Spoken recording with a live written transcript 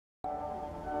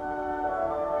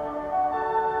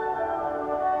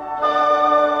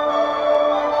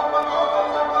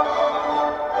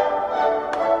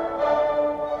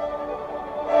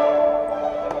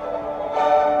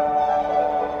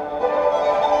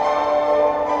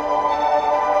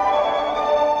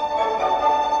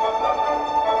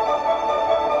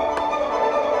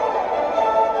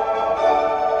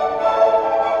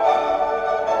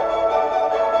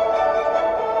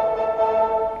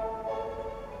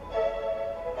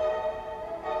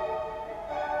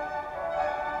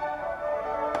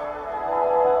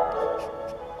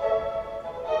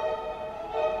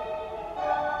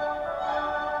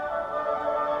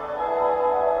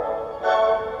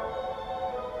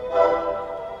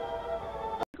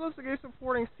Pegues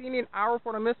reporting CNN Our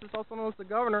Reporter Mrs., also known as the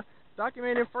Governor,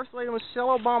 documenting First Lady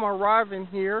Michelle Obama arriving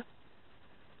here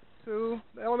to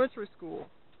the elementary school.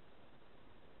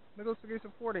 Nicholas Pegues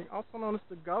reporting, also known as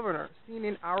the Governor,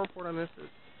 CNN Our Reporter Mrs.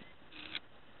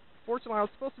 Fortunately, I was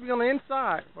supposed to be on the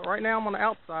inside, but right now I'm on the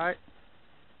outside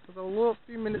because I'm a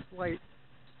few minutes late.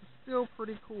 It's still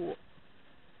pretty cool.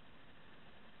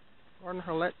 Regarding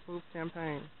her Let's Move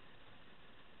campaign.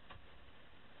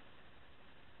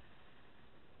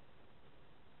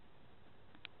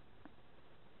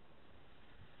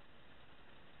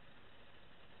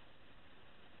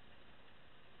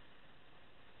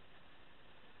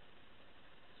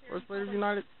 First Lady of the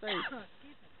United States.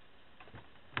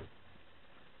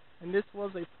 And this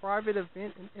was a private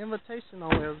event, an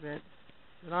invitation-only event,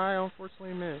 that I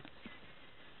unfortunately missed.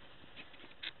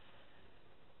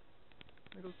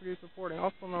 Nicholas Pegues reporting,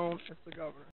 also known as the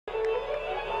Governor.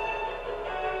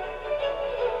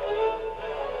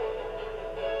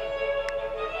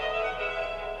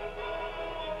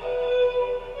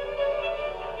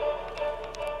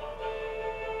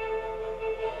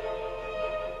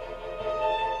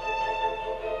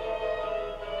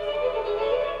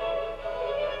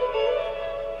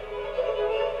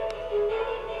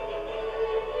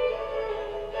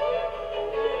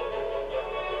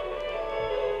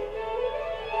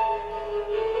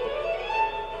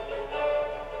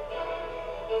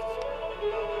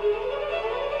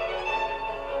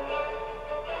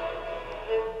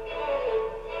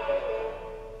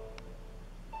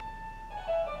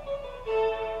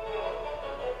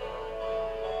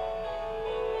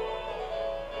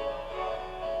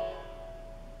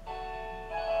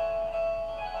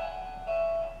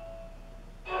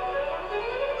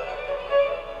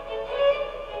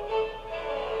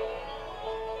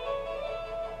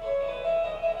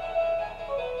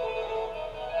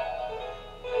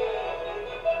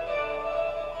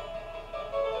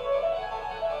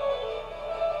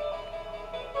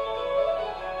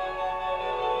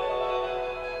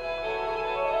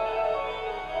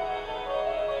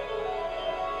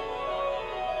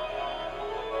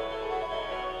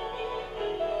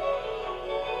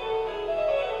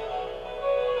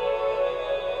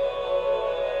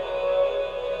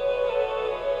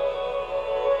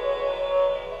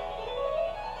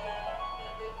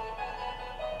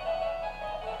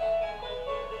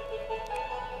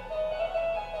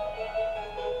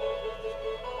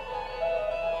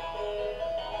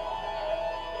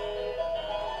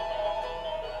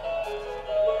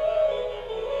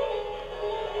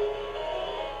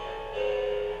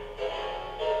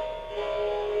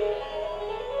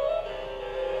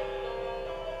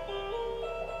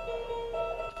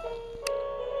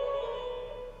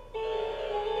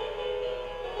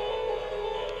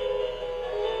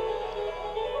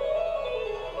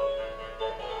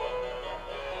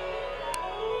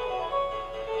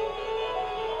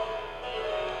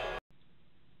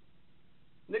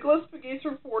 Nicholas Pegues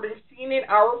reporting, CNN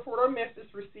Our Reporter Memphis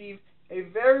received a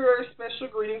very, very special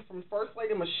greeting from First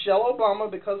Lady Michelle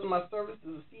Obama because of my service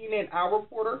as a CNN Our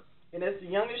Reporter and as the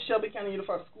youngest Shelby County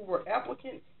Unified School Board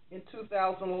applicant in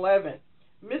 2011.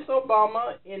 Miss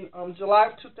Obama in July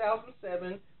of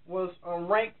 2007 was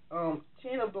ranked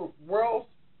 10 of the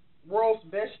world's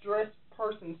best dressed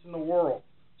persons in the world.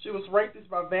 She was ranked this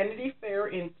by Vanity Fair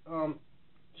in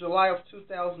July of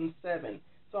 2007.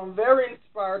 So I'm very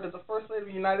inspired that the First Lady of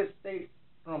the United States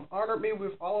honored me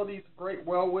with all of these great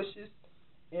well wishes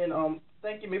and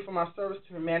thanking me for my service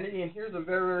to humanity. And here's a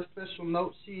very, very special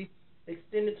note she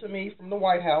extended to me from the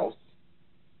White House,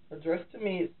 addressed to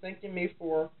me. It's thanking me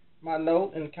for my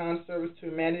note and kind service to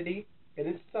humanity. And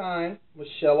it's signed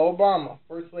Michelle Obama,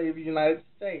 First Lady of the United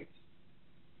States.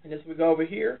 And as we go over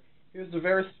here, here's a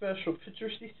very special picture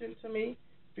she sent to me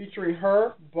featuring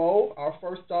her, Bo, our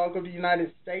first dog of the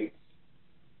United States,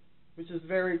 which is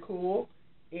very cool.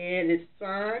 And it's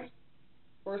signed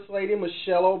First Lady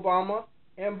Michelle Obama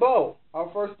and Bo,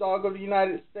 our first dog of the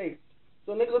United States.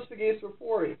 So Nicholas Pegues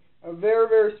reporting a very,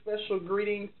 very special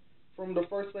greetings from the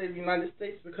First Lady of the United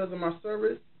States because of my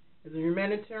service as a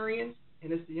humanitarian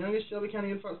and as the youngest Shelby County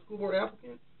Unified School Board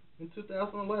applicant in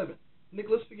 2011.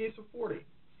 Nicholas Pegues reporting,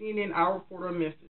 CNN Our Reporter Memphis.